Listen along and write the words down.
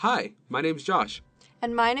Hi, my name's Josh,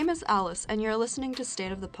 And my name is Alice, and you're listening to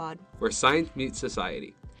State of the Pod. where science meets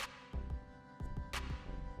society.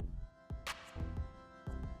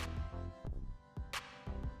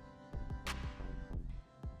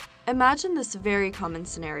 Imagine this very common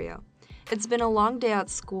scenario. It's been a long day at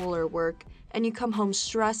school or work, and you come home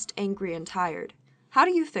stressed, angry, and tired. How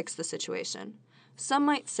do you fix the situation? Some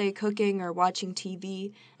might say cooking or watching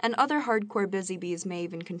TV, and other hardcore busy bees may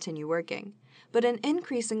even continue working. But an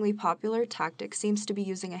increasingly popular tactic seems to be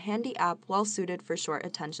using a handy app well suited for short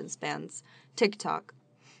attention spans, TikTok.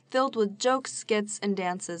 Filled with jokes, skits, and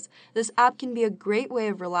dances, this app can be a great way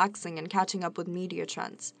of relaxing and catching up with media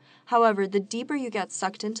trends. However, the deeper you get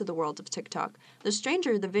sucked into the world of TikTok, the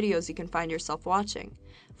stranger the videos you can find yourself watching.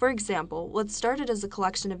 For example, what started as a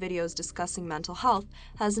collection of videos discussing mental health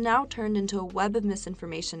has now turned into a web of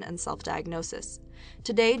misinformation and self-diagnosis.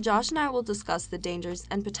 Today, Josh and I will discuss the dangers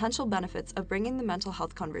and potential benefits of bringing the mental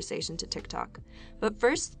health conversation to TikTok. But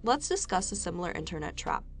first, let's discuss a similar internet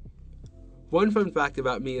trap. One fun fact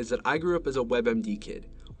about me is that I grew up as a WebMD kid.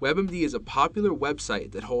 WebMD is a popular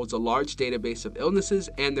website that holds a large database of illnesses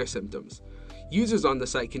and their symptoms. Users on the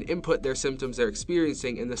site can input their symptoms they're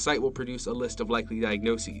experiencing, and the site will produce a list of likely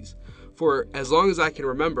diagnoses. For as long as I can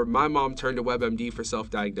remember, my mom turned to WebMD for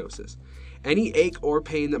self-diagnosis. Any ache or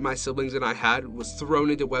pain that my siblings and I had was thrown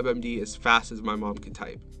into WebMD as fast as my mom could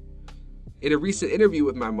type. In a recent interview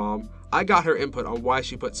with my mom, I got her input on why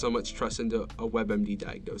she put so much trust into a WebMD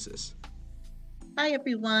diagnosis. Hi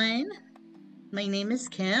everyone, my name is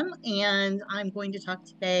Kim and I'm going to talk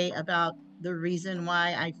today about the reason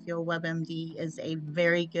why I feel WebMD is a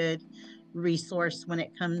very good resource when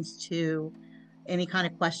it comes to any kind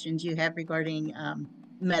of questions you have regarding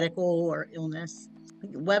medical or illness.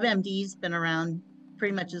 WebMD's been around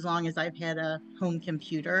pretty much as long as I've had a home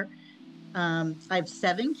computer. I have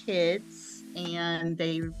 7 kids and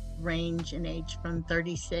they range in age from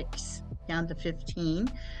 36 down to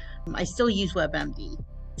 15. I still use WebMD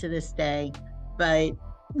to this day, but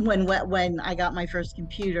when I got my first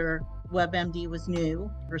computer, WebMD was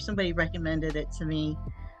new, or somebody recommended it to me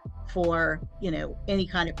for, any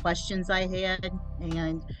kind of questions I had.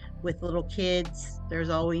 And with little kids,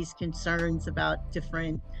 there's always concerns about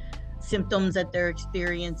different symptoms that they're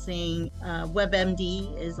experiencing.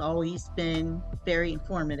 WebMD has always been very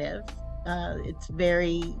informative. It's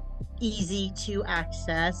very easy to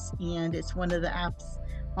access, and it's one of the apps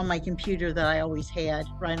on my computer that I always had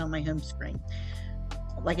right on my home screen.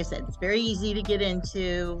 Like I said, it's very easy to get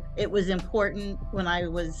into. It was important when I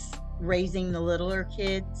was raising the littler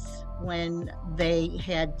kids when they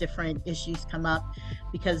had different issues come up,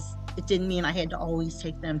 because it didn't mean I had to always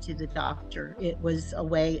take them to the doctor. It was a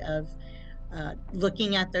way of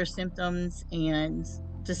looking at their symptoms and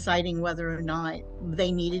deciding whether or not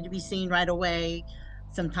they needed to be seen right away.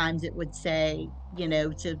 Sometimes it would say,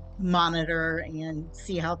 to monitor and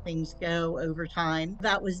see how things go over time.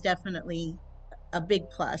 That was definitely a big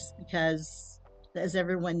plus because, as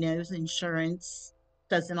everyone knows, insurance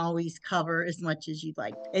doesn't always cover as much as you'd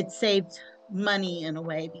like. It saved money in a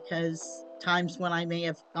way because times when I may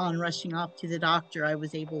have gone rushing off to the doctor, I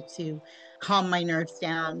was able to calm my nerves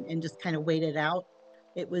down and just kind of wait it out.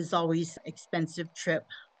 It was always an expensive trip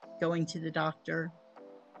going to the doctor.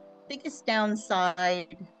 Biggest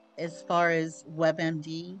downside as far as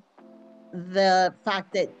WebMD, the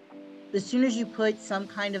fact that as soon as you put some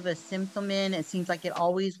kind of a symptom in, it seems like it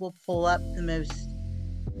always will pull up the most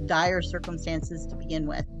dire circumstances to begin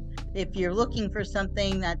with. If you're looking for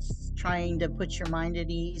something that's trying to put your mind at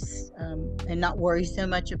ease and not worry so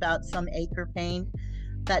much about some ache or pain,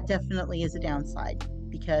 that definitely is a downside,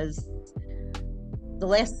 because the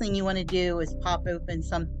last thing you want to do is pop open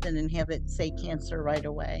something and have it say cancer right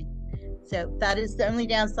away. So that is the only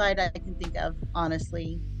downside I can think of,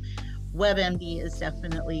 honestly. WebMD is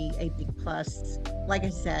definitely a big plus. Like I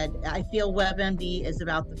said, I feel WebMD is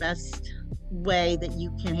about the best way that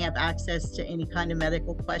you can have access to any kind of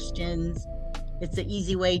medical questions. It's an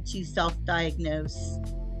easy way to self-diagnose,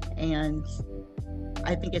 and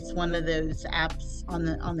I think it's one of those apps on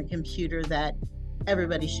the computer that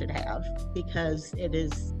everybody should have, because it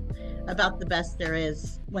is about the best there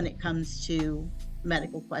is when it comes to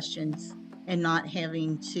medical questions and not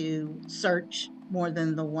having to search more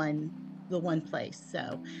than the one place.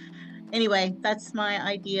 So anyway, that's my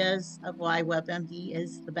ideas of why WebMD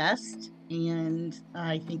is the best, and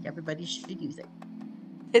I think everybody should use it.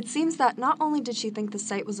 It seems that not only did she think the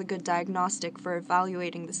site was a good diagnostic for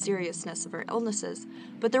evaluating the seriousness of her illnesses,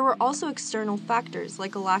 but there were also external factors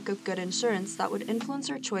like a lack of good insurance that would influence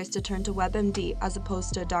her choice to turn to WebMD as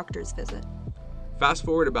opposed to a doctor's visit. Fast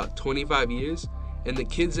forward about 25 years, and the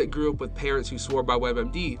kids that grew up with parents who swore by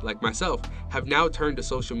WebMD, like myself, have now turned to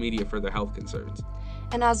social media for their health concerns.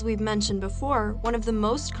 And as we've mentioned before, one of the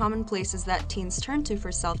most common places that teens turn to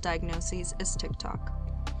for self-diagnoses is TikTok.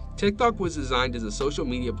 TikTok was designed as a social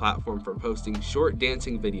media platform for posting short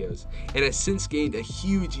dancing videos and has since gained a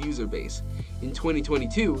huge user base. In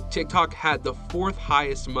 2022, TikTok had the 4th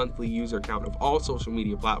highest monthly user count of all social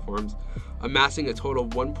media platforms, amassing a total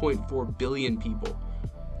of 1.4 billion people.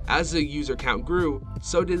 As the user count grew,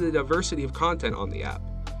 so did the diversity of content on the app.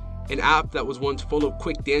 An app that was once full of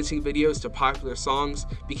quick dancing videos to popular songs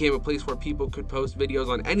became a place where people could post videos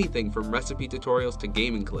on anything from recipe tutorials to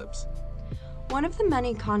gaming clips. One of the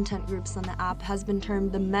many content groups on the app has been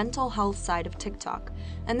termed the mental health side of TikTok,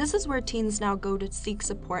 and this is where teens now go to seek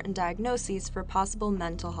support and diagnoses for possible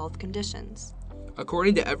mental health conditions.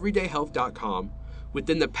 According to everydayhealth.com,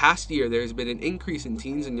 within the past year there has been an increase in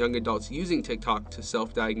teens and young adults using TikTok to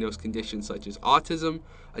self-diagnose conditions such as autism,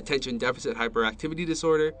 attention deficit hyperactivity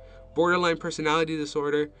disorder, borderline personality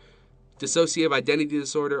disorder, dissociative identity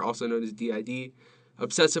disorder, also known as DID,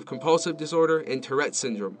 obsessive compulsive disorder, and Tourette's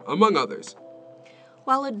syndrome, among others.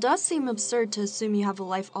 While it does seem absurd to assume you have a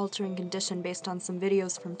life-altering condition based on some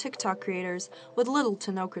videos from TikTok creators with little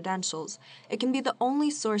to no credentials, it can be the only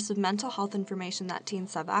source of mental health information that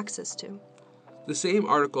teens have access to. The same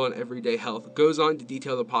article on Everyday Health goes on to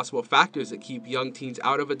detail the possible factors that keep young teens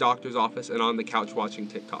out of a doctor's office and on the couch watching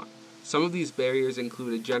TikTok. Some of these barriers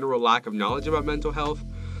include a general lack of knowledge about mental health,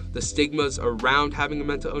 the stigmas around having a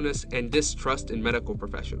mental illness, and distrust in medical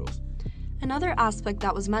professionals. Another aspect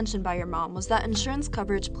that was mentioned by your mom was that insurance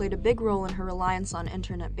coverage played a big role in her reliance on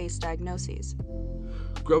internet-based diagnoses.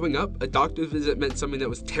 Growing up, a doctor's visit meant something that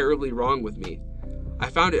was terribly wrong with me. I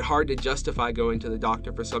found it hard to justify going to the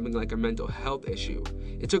doctor for something like a mental health issue.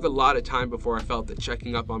 It took a lot of time before I felt that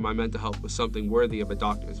checking up on my mental health was something worthy of a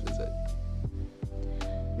doctor's visit.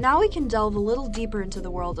 Now we can delve a little deeper into the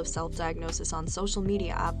world of self-diagnosis on social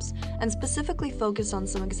media apps and specifically focus on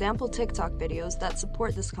some example TikTok videos that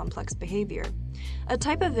support this complex behavior. A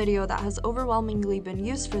type of video that has overwhelmingly been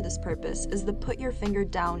used for this purpose is the put your finger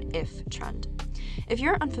down if trend. If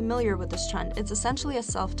you're unfamiliar with this trend, it's essentially a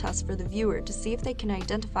self-test for the viewer to see if they can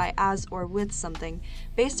identify as or with something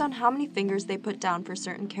based on how many fingers they put down for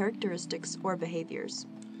certain characteristics or behaviors.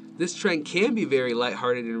 This trend can be very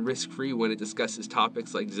lighthearted and risk-free when it discusses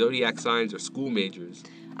topics like zodiac signs or school majors.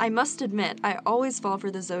 I must admit, I always fall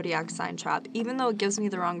for the zodiac sign trap, even though it gives me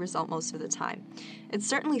the wrong result most of the time. It's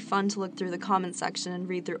certainly fun to look through the comment section and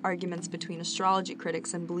read through arguments between astrology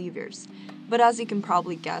critics and believers. But as you can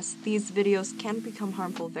probably guess, these videos can become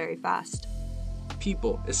harmful very fast.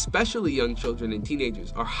 People, especially young children and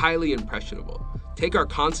teenagers, are highly impressionable. Take our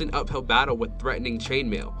constant uphill battle with threatening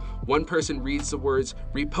chainmail. One person reads the words,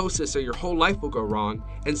 "repost this or your whole life will go wrong,"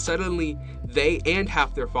 and suddenly they and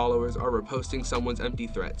half their followers are reposting someone's empty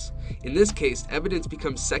threats. In this case, evidence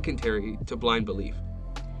becomes secondary to blind belief.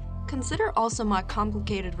 Consider also my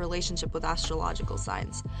complicated relationship with astrological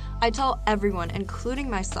signs. I tell everyone, including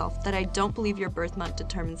myself, that I don't believe your birth month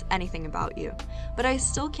determines anything about you, but I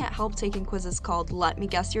still can't help taking quizzes called "Let Me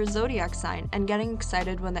Guess Your Zodiac Sign" and getting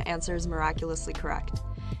excited when the answer is miraculously correct.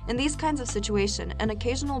 In these kinds of situations, an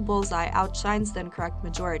occasional bullseye outshines the incorrect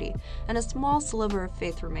majority, and a small sliver of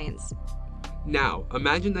faith remains. Now,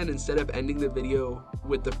 imagine that instead of ending the video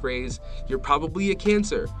with the phrase, "You're probably a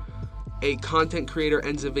Cancer," a content creator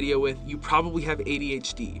ends the video with, "You probably have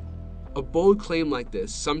ADHD." A bold claim like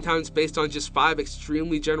this, sometimes based on just 5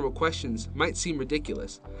 extremely general questions, might seem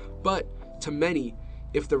ridiculous. But, to many,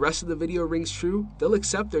 if the rest of the video rings true, they'll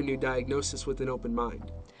accept their new diagnosis with an open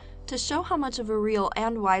mind. To show how much of a real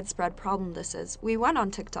and widespread problem this is, we went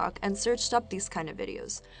on TikTok and searched up these kind of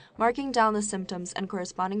videos, marking down the symptoms and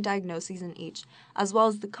corresponding diagnoses in each, as well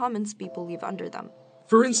as the comments people leave under them.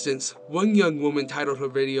 For instance, one young woman titled her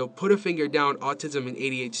video, "Put a Finger Down Autism and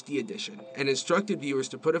ADHD Edition," and instructed viewers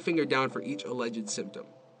to put a finger down for each alleged symptom.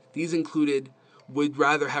 These included, would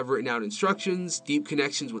rather have written out instructions, deep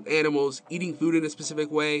connections with animals, eating food in a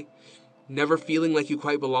specific way, never feeling like you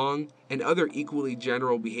quite belong, and other equally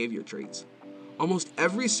general behavior traits. Almost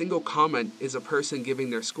every single comment is a person giving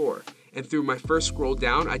their score, and through my first scroll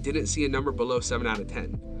down, I didn't see a number below 7 out of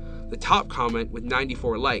 10. The top comment, with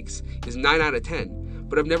 94 likes, is 9 out of 10,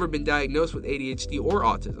 but I've never been diagnosed with ADHD or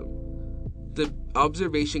autism. The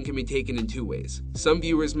observation can be taken in 2 ways. Some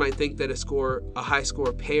viewers might think that a high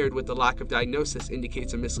score paired with the lack of diagnosis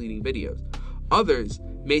indicates a misleading video. Others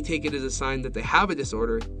may take it as a sign that they have a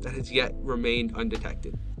disorder that has yet remained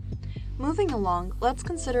undetected. Moving along, let's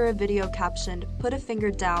consider a video captioned, "Put a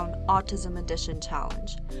Finger Down, Autism Edition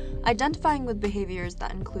Challenge." Identifying with behaviors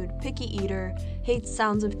that include picky eater, hates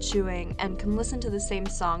sounds of chewing, and can listen to the same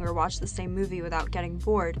song or watch the same movie without getting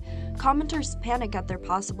bored, commenters panic at their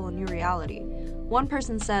possible new reality. One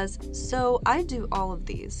person says, "So I do all of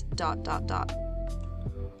these, ...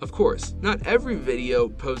 Of course, not every video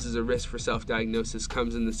poses a risk for self-diagnosis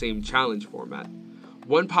comes in the same challenge format.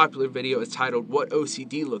 One popular video is titled "What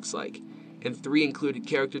OCD Looks Like," and 3 included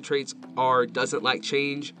character traits are doesn't like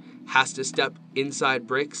change, has to step inside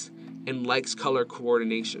bricks, and likes color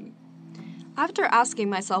coordination. After asking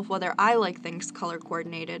myself whether I like things color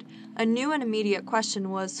coordinated, a new and immediate question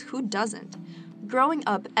was, who doesn't? Growing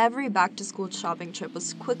up, every back-to-school shopping trip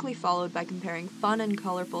was quickly followed by comparing fun and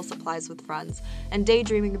colorful supplies with friends and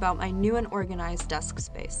daydreaming about my new and organized desk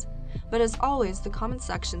space. But as always, the comment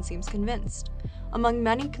section seems convinced. Among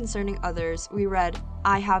many concerning others, we read,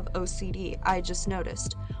 "I have OCD, I just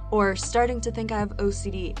noticed," or "Starting to think I have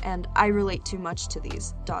OCD and I relate too much to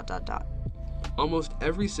these, ... Almost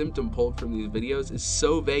every symptom pulled from these videos is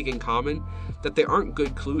so vague and common that they aren't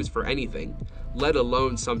good clues for anything, let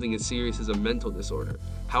alone something as serious as a mental disorder.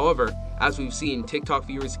 However, as we've seen, TikTok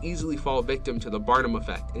viewers easily fall victim to the Barnum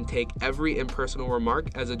effect and take every impersonal remark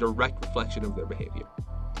as a direct reflection of their behavior.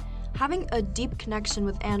 Having a deep connection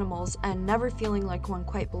with animals and never feeling like one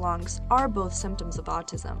quite belongs are both symptoms of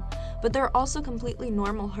autism, but there are also completely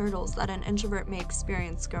normal hurdles that an introvert may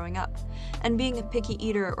experience growing up. And being a picky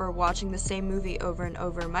eater or watching the same movie over and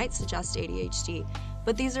over might suggest ADHD,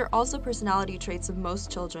 but these are also personality traits of most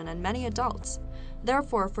children and many adults.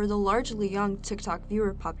 Therefore, for the largely young TikTok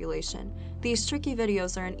viewer population, these tricky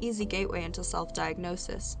videos are an easy gateway into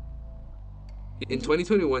self-diagnosis. In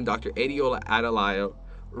 2021, Dr. Adiola Adebayo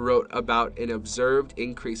wrote about an observed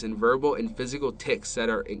increase in verbal and physical tics that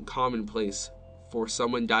are commonplace for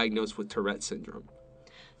someone diagnosed with Tourette syndrome.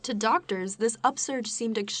 To doctors, this upsurge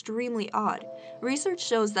seemed extremely odd. Research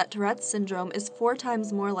shows that Tourette's syndrome is 4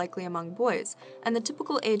 times more likely among boys, and the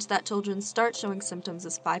typical age that children start showing symptoms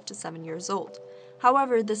is 5 to 7 years old.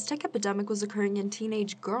 However, this tic epidemic was occurring in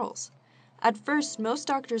teenage girls. At first, most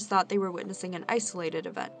doctors thought they were witnessing an isolated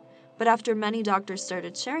event. But after many doctors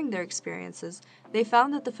started sharing their experiences, they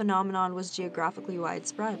found that the phenomenon was geographically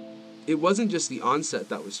widespread. It wasn't just the onset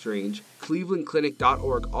that was strange.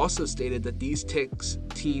 ClevelandClinic.org also stated that these tics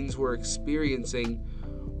teens were experiencing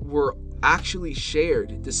were actually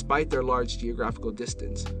shared despite their large geographical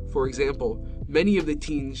distance. For example, many of the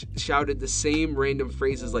teens shouted the same random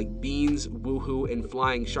phrases like beans, woohoo, and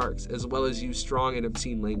flying sharks, as well as used strong and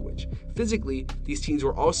obscene language. Physically, these teens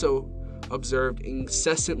were also observed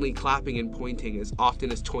incessantly clapping and pointing as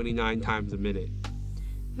often as 29 times a minute.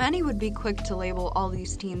 Many would be quick to label all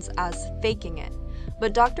these teens as faking it,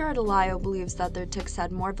 but Dr. Adebayo believes that their tics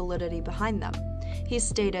had more validity behind them. He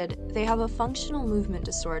stated, "They have a functional movement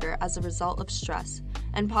disorder as a result of stress,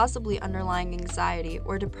 and possibly underlying anxiety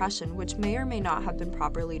or depression which may or may not have been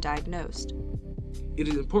properly diagnosed." It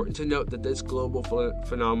is important to note that this global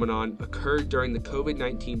phenomenon occurred during the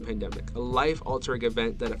COVID-19 pandemic, a life-altering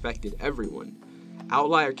event that affected everyone.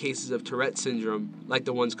 Outlier cases of Tourette syndrome, like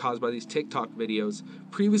the ones caused by these TikTok videos,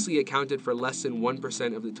 previously accounted for less than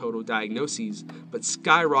 1% of the total diagnoses, but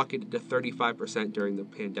skyrocketed to 35% during the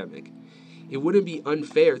pandemic. It wouldn't be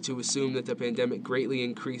unfair to assume that the pandemic greatly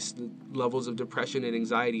increased the levels of depression and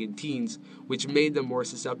anxiety in teens, which made them more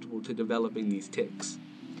susceptible to developing these tics.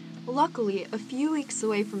 Luckily, a few weeks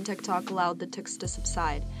away from TikTok allowed the tics to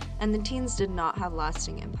subside, and the teens did not have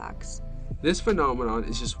lasting impacts. This phenomenon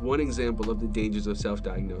is just one example of the dangers of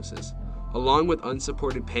self-diagnosis. Along with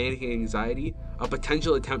unsupported panic and anxiety, a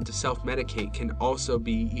potential attempt to self-medicate can also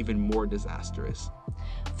be even more disastrous.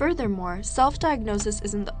 Furthermore, self-diagnosis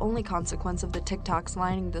isn't the only consequence of the TikToks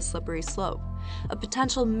lining the slippery slope. A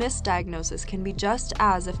potential misdiagnosis can be just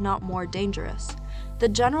as, if not more, dangerous. The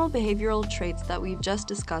general behavioral traits that we've just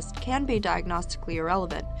discussed can be diagnostically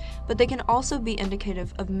irrelevant, but they can also be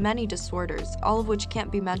indicative of many disorders, all of which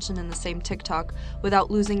can't be mentioned in the same TikTok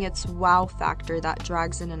without losing its wow factor that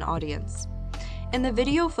drags in an audience. In the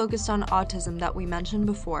video focused on autism that we mentioned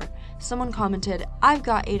before, someone commented, "I've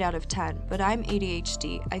got 8 out of 10, but I'm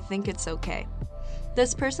ADHD, I think it's okay."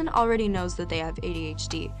 This person already knows that they have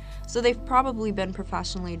ADHD, so they've probably been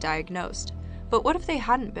professionally diagnosed. But what if they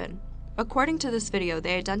hadn't been? According to this video,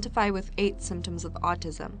 they identify with 8 symptoms of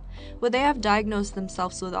autism. Would they have diagnosed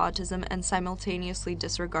themselves with autism and simultaneously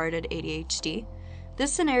disregarded ADHD?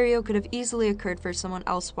 This scenario could have easily occurred for someone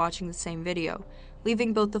else watching the same video,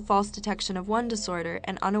 leaving both the false detection of one disorder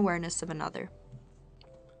and unawareness of another.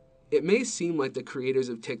 It may seem like the creators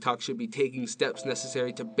of TikTok should be taking steps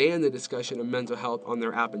necessary to ban the discussion of mental health on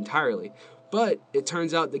their app entirely, but it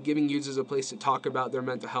turns out that giving users a place to talk about their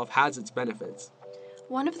mental health has its benefits.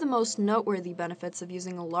 One of the most noteworthy benefits of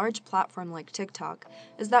using a large platform like TikTok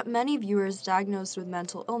is that many viewers diagnosed with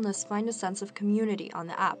mental illness find a sense of community on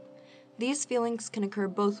the app. These feelings can occur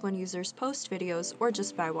both when users post videos or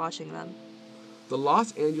just by watching them. The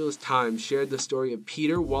Los Angeles Times shared the story of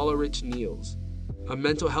Peter Wallerich-Niels, a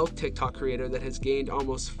mental health TikTok creator that has gained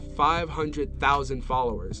almost 500,000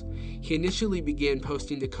 followers. He initially began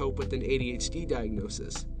posting to cope with an ADHD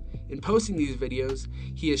diagnosis. In posting these videos,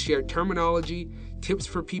 he has shared terminology, tips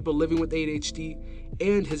for people living with ADHD,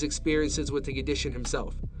 and his experiences with the condition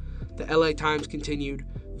himself. The LA Times continued,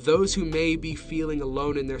 "Those who may be feeling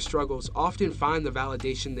alone in their struggles often find the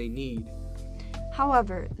validation they need."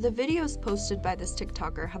 However, the videos posted by this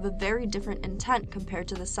TikToker have a very different intent compared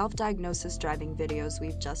to the self-diagnosis driving videos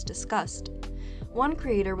we've just discussed. One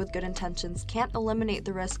creator with good intentions can't eliminate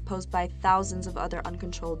the risk posed by thousands of other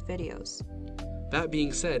uncontrolled videos. That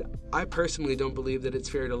being said, I personally don't believe that it's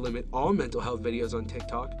fair to limit all mental health videos on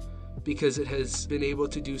TikTok, because it has been able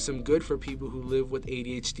to do some good for people who live with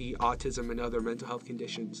ADHD, autism, and other mental health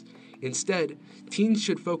conditions. Instead, teens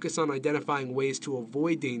should focus on identifying ways to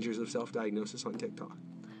avoid dangers of self-diagnosis on TikTok.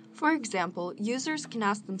 For example, users can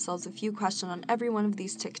ask themselves a few questions on every one of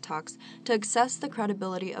these TikToks to assess the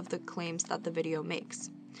credibility of the claims that the video makes.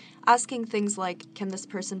 Asking things like, can this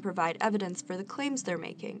person provide evidence for the claims they're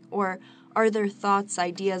making? Or, are their thoughts,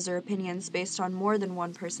 ideas, or opinions based on more than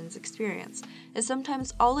one person's experience? Is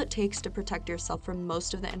sometimes all it takes to protect yourself from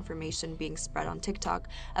most of the information being spread on TikTok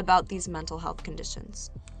about these mental health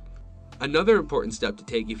conditions. Another important step to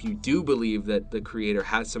take if you do believe that the creator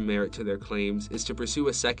has some merit to their claims is to pursue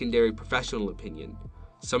a secondary professional opinion.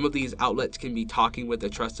 Some of these outlets can be talking with a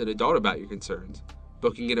trusted adult about your concerns,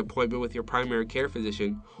 booking an appointment with your primary care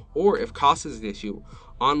physician, or if cost is an issue,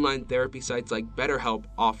 online therapy sites like BetterHelp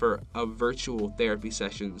offer virtual therapy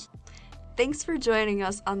sessions. Thanks for joining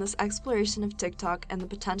us on this exploration of TikTok and the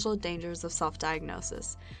potential dangers of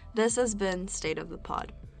self-diagnosis. This has been State of the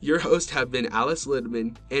Pod. Your hosts have been Alice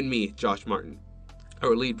Lidman and me, Josh Martin.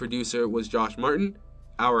 Our lead producer was Josh Martin.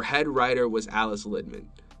 Our head writer was Alice Lidman.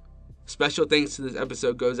 Special thanks to this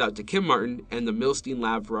episode goes out to Kim Martin and the Milstein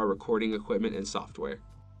Lab for our recording equipment and software.